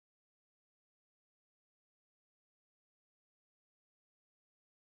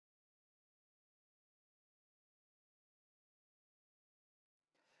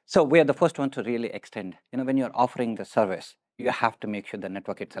So we are the first one to really extend. When you're offering the service, you have to make sure the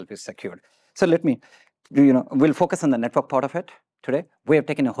network itself is secured. So let me, we'll focus on the network part of it today. We have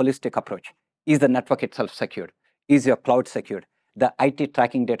taken a holistic approach. Is the network itself secured? Is your cloud secured? The IT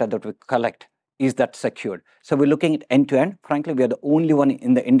tracking data that we collect, is that secured? So we're looking at end-to-end. Frankly, we are the only one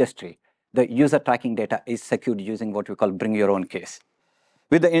in the industry. The user tracking data is secured using what we call bring your own case.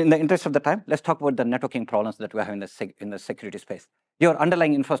 In the interest of the time, let's talk about the networking problems that we have in the security space. Your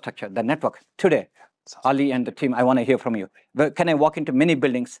underlying infrastructure, the network. Today, Ali and the team, I want to hear from you. Can I walk into many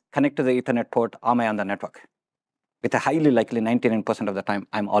buildings, connect to the Ethernet port, am I on the network? With a highly likely 99% of the time,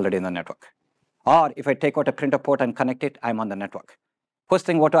 I'm already in the network. Or if I take out a printer port and connect it, I'm on the network. First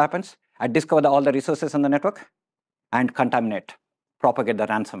thing what happens, I discover all the resources on the network and contaminate, propagate the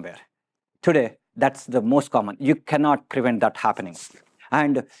ransomware. Today, that's the most common. You cannot prevent that happening.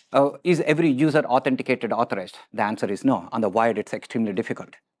 And is every user authenticated, authorized? The answer is no. On the wired, it's extremely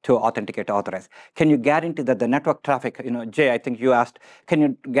difficult to authenticate, authorize. Can you guarantee that the network traffic, Jay, I think you asked, can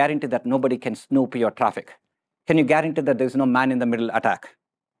you guarantee that nobody can snoop your traffic? Can you guarantee that there's no man-in-the-middle attack?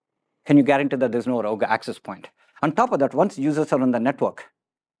 Can you guarantee that there's no rogue access point? On top of that, once users are on the network,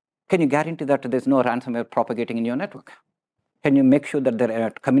 can you guarantee that there's no ransomware propagating in your network? Can you make sure that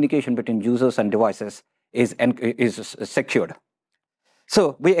the communication between users and devices is secured?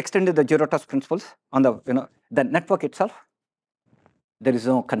 So we extended the zero trust principles on the network itself. There is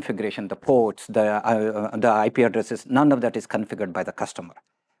no configuration, the ports, the IP addresses, none of that is configured by the customer.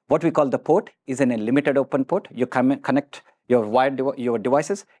 What we call the port is in a limited open port. You connect your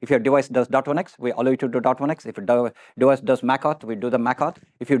devices. If your device does .1x, we allow you to do .1x. If your device does MAC-auth, we do the MAC-auth.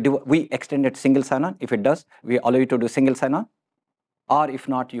 We extended single sign-on. If it does, we allow you to do single sign-on. Or if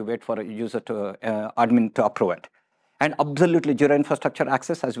not, you wait for a user to admin to approve it. And absolutely zero infrastructure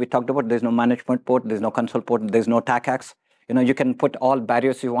access, as we talked about. There's no management port, there's no console port, there's no TAC hacks. You can put all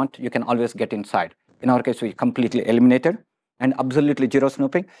barriers you want. You can always get inside. In our case, we completely eliminated. And absolutely zero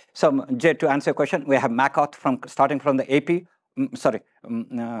snooping. So, Jay, to answer your question, we have MAC-auth starting from the AP,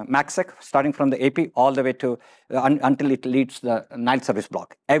 MACsec, starting from the AP all the way to until it leads the Nile service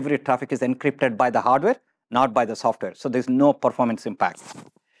block. Every traffic is encrypted by the hardware, not by the software. So there's no performance impact.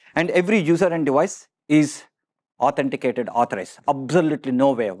 And every user and device is authenticated, authorized. Absolutely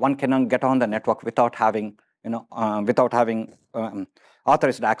no way one cannot get on the network without having,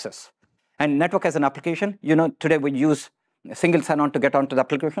 authorized access. And network as an application, today we use single sign-on to get onto the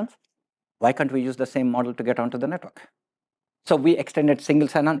applications. Why can't we use the same model to get onto the network? So we extended single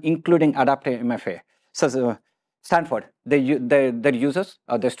sign-on, including adaptive MFA. So Stanford, their users,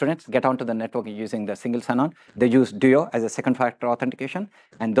 their students get onto the network using the single sign-on. They use Duo as a second factor authentication,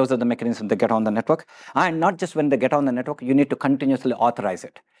 and those are the mechanisms they get on the network. And not just when they get on the network, you need to continuously authorize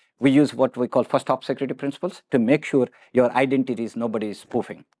it. We use what we call first-hop security principles to make sure your identities nobody is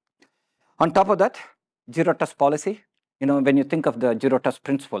spoofing. On top of that, zero trust policy. When you think of the zero trust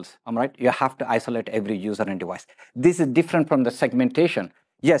principles, you have to isolate every user and device. This is different from the segmentation.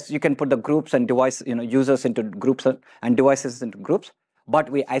 Yes, you can put the groups and users into groups and devices into groups,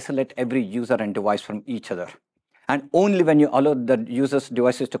 but we isolate every user and device from each other. And only when you allow the users'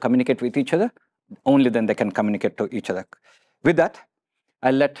 devices to communicate with each other, only then they can communicate to each other. With that,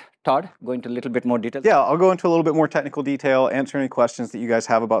 I'll let Todd go into a little bit more detail. Yeah, I'll go into a little bit more technical detail, answer any questions that you guys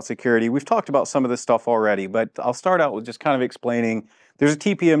have about security. We've talked about some of this stuff already, but I'll start out with just kind of explaining there's a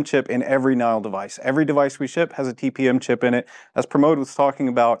TPM chip in every Nile device. Every device we ship has a TPM chip in it. As Pramod was talking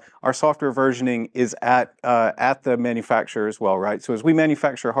about, our software versioning is at the manufacturer as well, right? So as we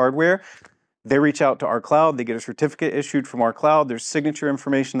manufacture hardware, they reach out to our cloud, they get a certificate issued from our cloud, there's signature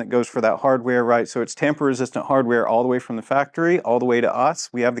information that goes for that hardware, right? So it's tamper-resistant hardware all the way from the factory, all the way to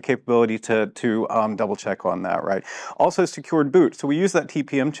us. We have the capability to double check on that, right? Also secured boot. So we use that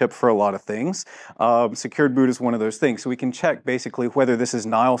TPM chip for a lot of things. Secured boot is one of those things. So we can check basically whether this is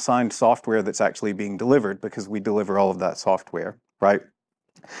Nile signed software that's actually being delivered because we deliver all of that software, right?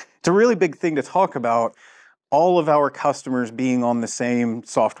 It's a really big thing to talk about, all of our customers being on the same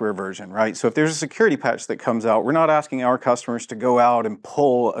software version, right? So if there's a security patch that comes out, we're not asking our customers to go out and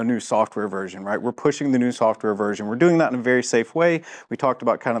pull a new software version, right? We're pushing the new software version. We're doing that in a very safe way. We talked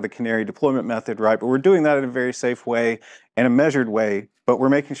about kind of the canary deployment method, right? But we're doing that in a very safe way and a measured way, but we're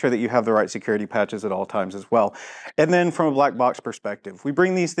making sure that you have the right security patches at all times as well. And then from a black box perspective, we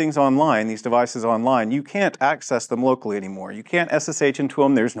bring these things online, these devices online. You can't access them locally anymore. You can't SSH into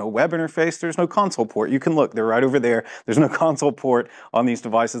them. There's no web interface. There's no console port. You can look, they're right over there. There's no console port on these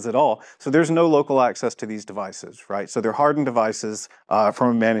devices at all. So there's no local access to these devices, right? So they're hardened devices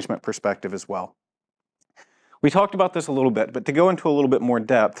from a management perspective as well. We talked about this a little bit, but to go into a little bit more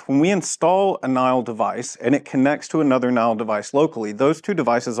depth, when we install a Nile device and it connects to another Nile device locally, those two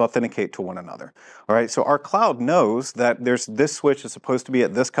devices authenticate to one another. All right, so our cloud knows that there's this switch is supposed to be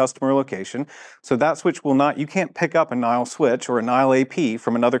at this customer location, so that switch will not, you can't pick up a Nile switch or a Nile AP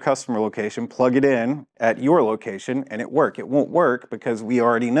from another customer location, plug it in at your location, and it work. It won't work because we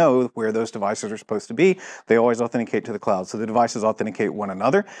already know where those devices are supposed to be. They always authenticate to the cloud. So the devices authenticate one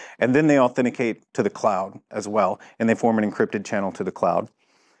another, and then they authenticate to the cloud as well, and they form an encrypted channel to the cloud.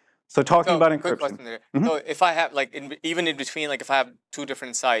 So talking about encryption. Quick question there. So if I have, like, even in between, like if I have two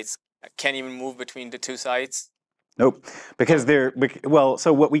different sites, I can't even move between the two sites? Nope, because well,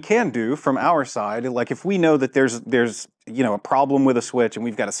 so what we can do from our side, like if we know that there's a problem with a switch and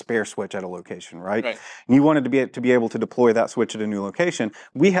we've got a spare switch at a location, right? And you wanted to be able to deploy that switch at a new location,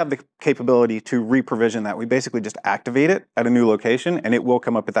 we have the capability to re-provision that. We basically just activate it at a new location and it will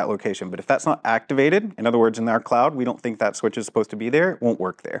come up at that location. But if that's not activated, in other words, in our cloud, we don't think that switch is supposed to be there, it won't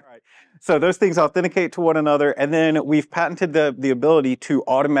work there. So those things authenticate to one another, and then we've patented the ability to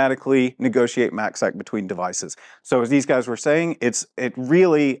automatically negotiate MACsec between devices. So as these guys were saying, it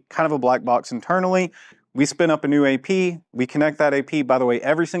really kind of a black box internally. We spin up a new AP, we connect that AP. By the way,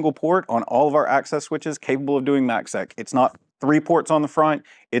 every single port on all of our access switches capable of doing MACsec. It's not 3 ports on the front,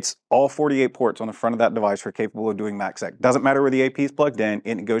 it's all 48 ports on the front of that device are capable of doing MACsec. Doesn't matter where the AP is plugged in,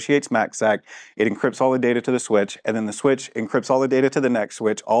 it negotiates MACsec, it encrypts all the data to the switch, and then the switch encrypts all the data to the next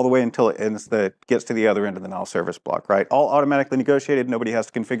switch, all the way until it gets to the other end of the Nile service block, right? All automatically negotiated, nobody has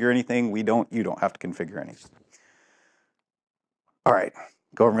to configure anything, you don't have to configure anything. All right,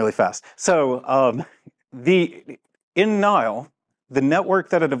 going really fast. So in Nile, the network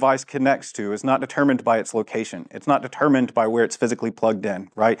that a device connects to is not determined by its location. It's not determined by where it's physically plugged in,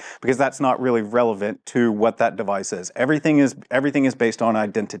 right? Because that's not really relevant to what that device is. Everything is based on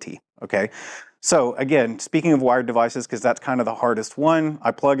identity, okay? So again, speaking of wired devices, because that's kind of the hardest one,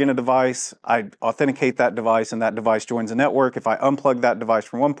 I plug in a device, I authenticate that device, and that device joins a network. If I unplug that device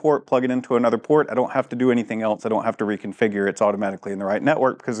from one port, plug it into another port, I don't have to do anything else. I don't have to reconfigure. It's automatically in the right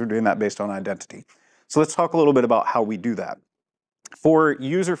network because we're doing that based on identity. So let's talk a little bit about how we do that. For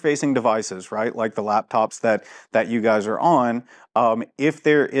user-facing devices, right, like the laptops that you guys are on, if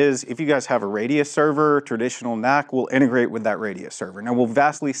you guys have a Radius server, traditional NAC will integrate with that Radius server. Now, we'll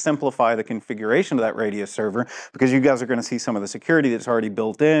vastly simplify the configuration of that Radius server because you guys are going to see some of the security that's already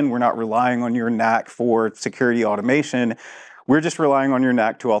built in. We're not relying on your NAC for security automation. We're just relying on your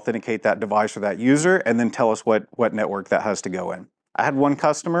NAC to authenticate that device or that user and then tell us what network that has to go in. I had one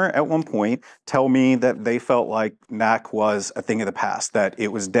customer at one point tell me that they felt like NAC was a thing of the past, that it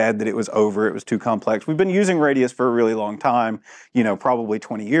was dead, that it was over, it was too complex. We've been using Radius for a really long time, probably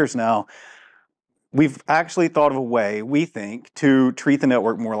 20 years now. We've actually thought of a way, we think, to treat the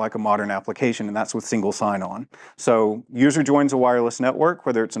network more like a modern application, and that's with single sign-on. So user joins a wireless network,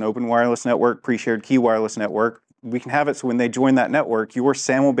 whether it's an open wireless network, pre-shared key wireless network, we can have it so when they join that network, your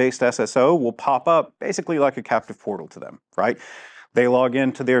SAML-based SSO will pop up basically like a captive portal to them, right? They log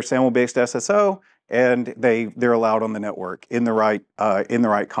into their SAML-based SSO, and they're allowed on the network in the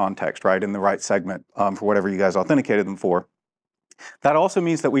right context, right, in the right segment for whatever you guys authenticated them for. That also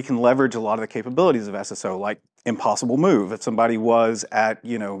means that we can leverage a lot of the capabilities of SSO, like impossible move. If somebody was at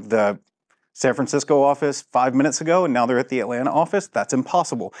the San Francisco office 5 minutes ago and now they're at the Atlanta office, that's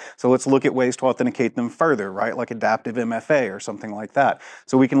impossible. So let's look at ways to authenticate them further, right? Like adaptive MFA or something like that.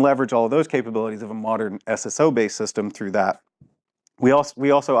 So we can leverage all of those capabilities of a modern SSO-based system through that. We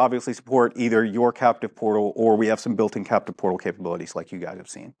also obviously support either your captive portal or we have some built-in captive portal capabilities like you guys have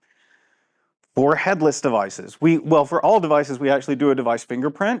seen. For headless devices, for all devices, we actually do a device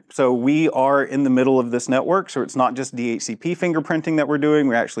fingerprint. So we are in the middle of this network, so it's not just DHCP fingerprinting that we're doing.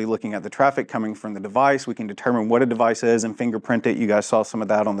 We're actually looking at the traffic coming from the device. We can determine what a device is and fingerprint it. You guys saw some of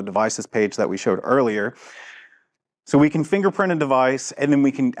that on the devices page that we showed earlier. So we can fingerprint a device, and then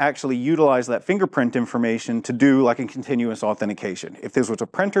we can actually utilize that fingerprint information to do like a continuous authentication. If this was a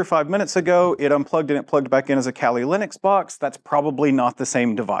printer 5 minutes ago, it unplugged and it plugged back in as a Kali Linux box, that's probably not the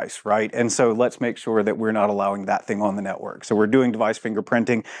same device, right? And so let's make sure that we're not allowing that thing on the network. So we're doing device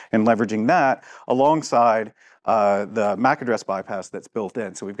fingerprinting and leveraging that alongside the MAC address bypass that's built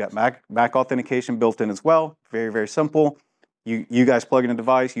in. So we've got MAC authentication built in as well, very, very simple. You guys plug in a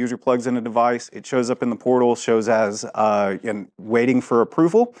device, user plugs in a device, it shows up in the portal, shows as waiting for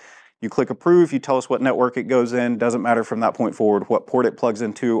approval. You click approve, you tell us what network it goes in, doesn't matter from that point forward what port it plugs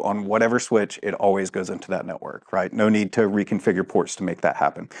into on whatever switch, it always goes into that network, right? No need to reconfigure ports to make that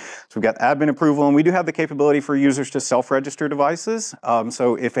happen. So we've got admin approval, and we do have the capability for users to self-register devices.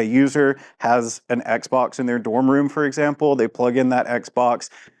 So if a user has an Xbox in their dorm room, for example, they plug in that Xbox,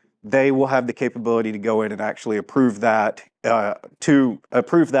 they will have the capability to go in and actually approve that on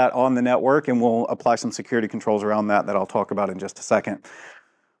the network, and we'll apply some security controls around that I'll talk about in just a second.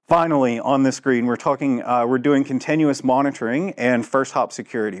 Finally, on the screen, we're doing continuous monitoring and first hop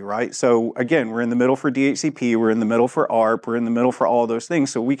security, right? So again, we're in the middle for DHCP, we're in the middle for ARP, we're in the middle for all of those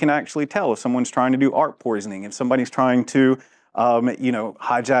things. So we can actually tell if someone's trying to do ARP poisoning, if somebody's trying to,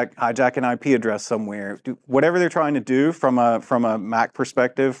 hijack an IP address somewhere, whatever they're trying to do from a MAC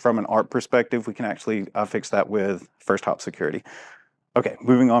perspective, from an ARP perspective, we can actually fix that with first hop security. Okay,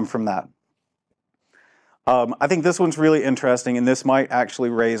 moving on from that. I think this one's really interesting, and this might actually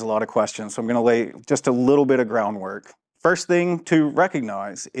raise a lot of questions. So I'm going to lay just a little bit of groundwork. First thing to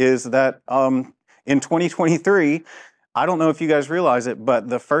recognize is that in 2023, I don't know if you guys realize it, but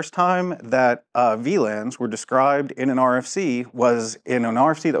the first time that VLANs were described in an RFC was in an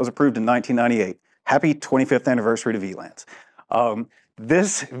RFC that was approved in 1998. Happy 25th anniversary to VLANs.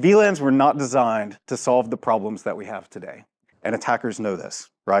 VLANs were not designed to solve the problems that we have today, and attackers know this,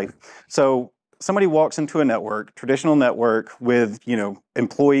 right? So somebody walks into a network, traditional network with,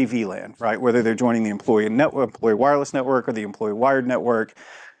 employee VLAN, right? Whether they're joining the employee wireless network or the employee wired network,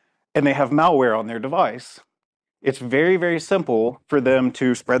 and they have malware on their device. It's very, very simple for them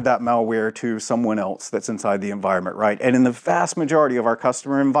to spread that malware to someone else that's inside the environment, right? And in the vast majority of our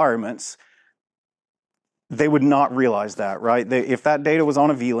customer environments, they would not realize that, right? If that data was on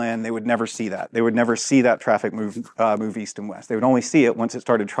a VLAN, they would never see that. They would never see that traffic move east and west. They would only see it once it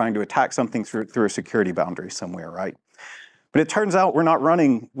started trying to attack something through a security boundary somewhere, right? But it turns out we're not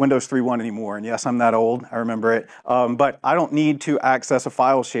running Windows 3.1 anymore. And yes, I'm that old, I remember it. But I don't need to access a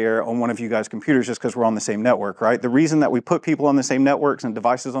file share on one of you guys' computers just because we're on the same network, right? The reason that we put people on the same networks and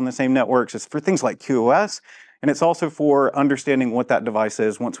devices on the same networks is for things like QoS, and it's also for understanding what that device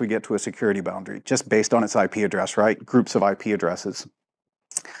is once we get to a security boundary, just based on its IP address, right? Groups of IP addresses.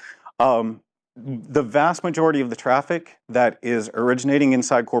 The vast majority of the traffic that is originating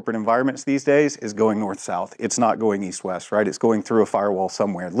inside corporate environments these days is going north-south. It's not going east-west, right? It's going through a firewall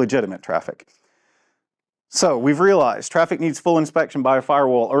somewhere, legitimate traffic. So we've realized traffic needs full inspection by a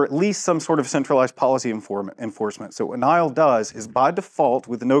firewall, or at least some sort of centralized policy enforcement. So what Nile does is, by default,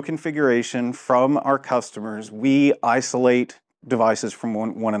 with no configuration from our customers, we isolate devices from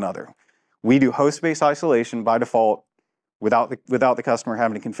one another. We do host-based isolation by default without the customer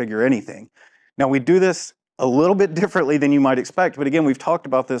having to configure anything. Now, we do this a little bit differently than you might expect, but again, we've talked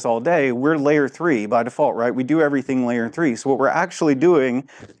about this all day. We're layer 3 by default, right? We do everything layer 3. So what we're actually doing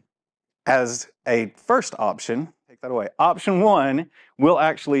as a first option, take that away, option 1, we'll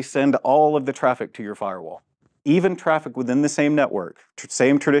actually send all of the traffic to your firewall. Even traffic within the same network,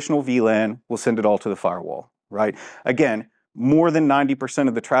 same traditional VLAN, we'll send it all to the firewall, right? Again, more than 90%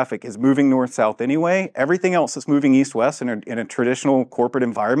 of the traffic is moving north-south anyway. Everything else that's moving east-west in a traditional corporate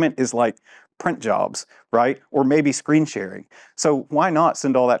environment is like print jobs, right? Or maybe screen sharing. So why not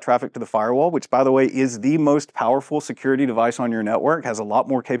send all that traffic to the firewall, which, by the way, is the most powerful security device on your network, has a lot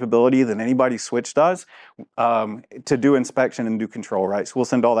more capability than anybody's switch does to do inspection and do control, right? So we'll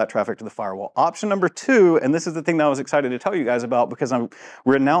send all that traffic to the firewall. Option number 2, and this is the thing that I was excited to tell you guys about because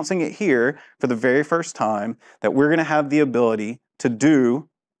we're announcing it here for the very first time, that we're going to have the ability to do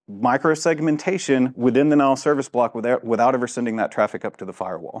micro-segmentation within the Nile service block without ever sending that traffic up to the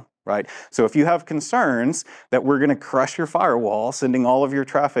firewall, right? So if you have concerns that we're going to crush your firewall, sending all of your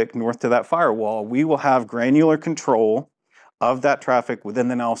traffic north to that firewall, we will have granular control of that traffic within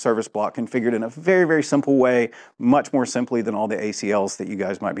the Nile service block configured in a very, very simple way, much more simply than all the ACLs that you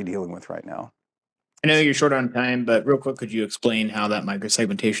guys might be dealing with right now. I know you're short on time, but real quick, could you explain how that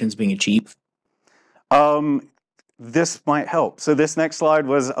microsegmentation is being achieved? This might help. So this next slide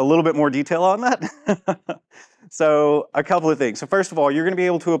was a little bit more detail on that. So a couple of things. So first of all, you're going to be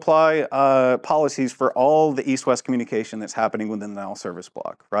able to apply policies for all the east-west communication that's happening within the Nile service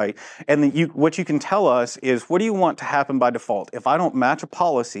block, right? And what you can tell us is, what do you want to happen by default? If I don't match a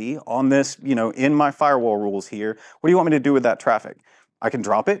policy on this, in my firewall rules here, what do you want me to do with that traffic? I can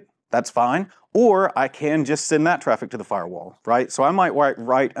drop it. That's fine. Or I can just send that traffic to the firewall, right? So I might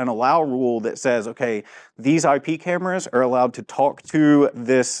write an allow rule that says, okay, these IP cameras are allowed to talk to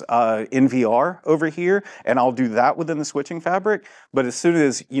this NVR over here, and I'll do that within the switching fabric. But as soon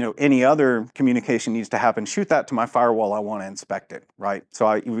as any other communication needs to happen, shoot that to my firewall. I want to inspect it, right?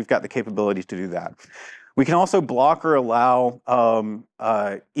 So we've got the capability to do that. We can also block or allow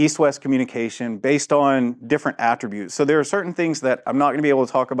east-west communication based on different attributes. So there are certain things that I'm not going to be able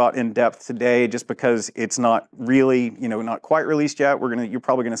to talk about in depth today, just because it's not really, not quite released yet. You're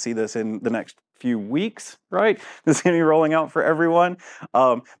probably going to see this in the next few weeks, right? This is going to be rolling out for everyone.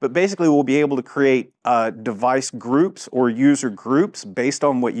 But basically, we'll be able to create device groups or user groups based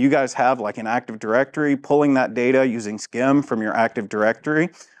on what you guys have, like an Active Directory, pulling that data using Skim from your Active Directory,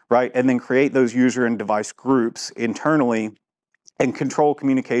 right? And then create those user and device groups internally and control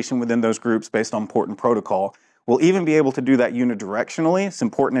communication within those groups based on port and protocol. We'll even be able to do that unidirectionally. It's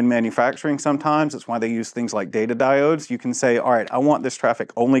important in manufacturing sometimes. It's why they use things like data diodes. You can say, all right, I want this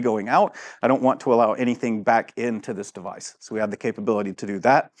traffic only going out. I don't want to allow anything back into this device. So we have the capability to do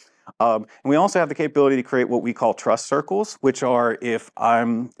that. And we also have the capability to create what we call trust circles, which are if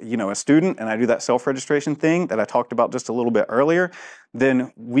I'm, a student and I do that self-registration thing that I talked about just a little bit earlier,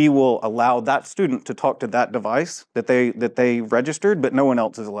 then we will allow that student to talk to that device that they registered, but no one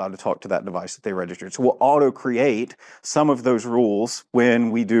else is allowed to talk to that device that they registered. So we'll auto-create some of those rules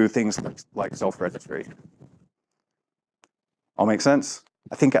when we do things like self-registration. All make sense?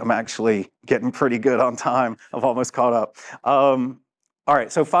 I think I'm actually getting pretty good on time. I've almost caught up. All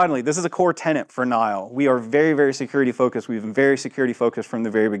right, so finally, this is a core tenet for Nile. We are very, very security focused. We've been very security focused from the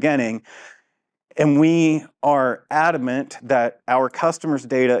very beginning. And we are adamant that our customers'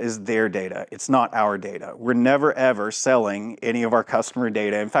 data is their data. It's not our data. We're never, ever selling any of our customer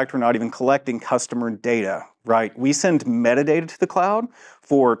data. In fact, we're not even collecting customer data, right? We send metadata to the cloud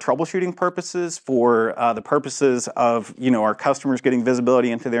for troubleshooting purposes, for the purposes of, our customers getting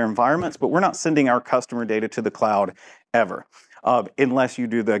visibility into their environments, but we're not sending our customer data to the cloud ever. Unless you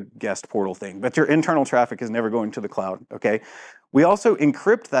do the guest portal thing. But your internal traffic is never going to the cloud, okay? We also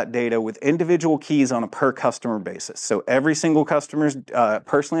encrypt that data with individual keys on a per customer basis. So every single customer's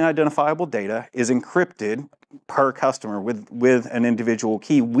personally identifiable data is encrypted per customer with an individual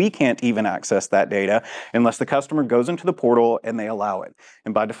key. We can't even access that data unless the customer goes into the portal and they allow it.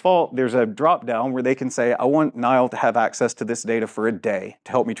 And by default, there's a drop down where they can say, I want Nile to have access to this data for a day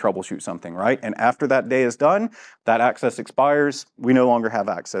to help me troubleshoot something, right? And after that day is done, that access expires. We no longer have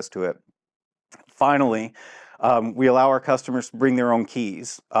access to it. Finally, we allow our customers to bring their own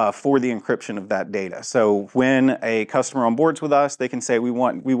keys for the encryption of that data. So when a customer onboards with us, they can say, we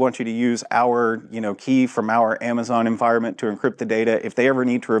want you to use our key from our Amazon environment to encrypt the data. If they ever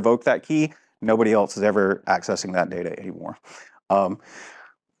need to revoke that key, nobody else is ever accessing that data anymore.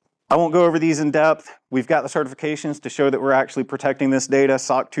 I won't go over these in depth. We've got the certifications to show that we're actually protecting this data.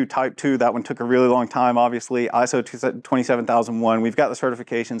 SOC 2 Type 2, that one took a really long time, obviously. ISO 27001, we've got the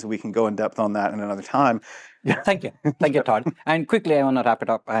certifications, and we can go in depth on that in another time. Thank you. Thank you, Todd. And quickly, I want to wrap it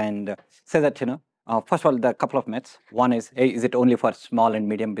up and say that, first of all, there are a couple of myths. One is, hey, is it only for small and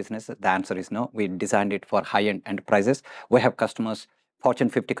medium businesses? The answer is no. We designed it for high-end enterprises. We have customers, Fortune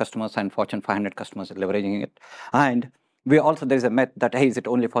 50 customers and Fortune 500 customers leveraging it. And there's a myth that, hey, is it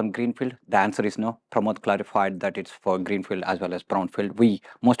only for greenfield? The answer is no. Pramod clarified that it's for greenfield as well as brownfield.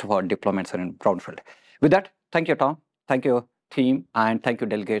 Most of our deployments are in brownfield. With that, thank you, Tom. Thank you, team, and thank you,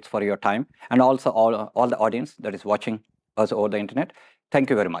 delegates, for your time, and also all the audience that is watching us over the internet. Thank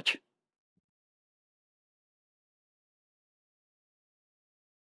you very much.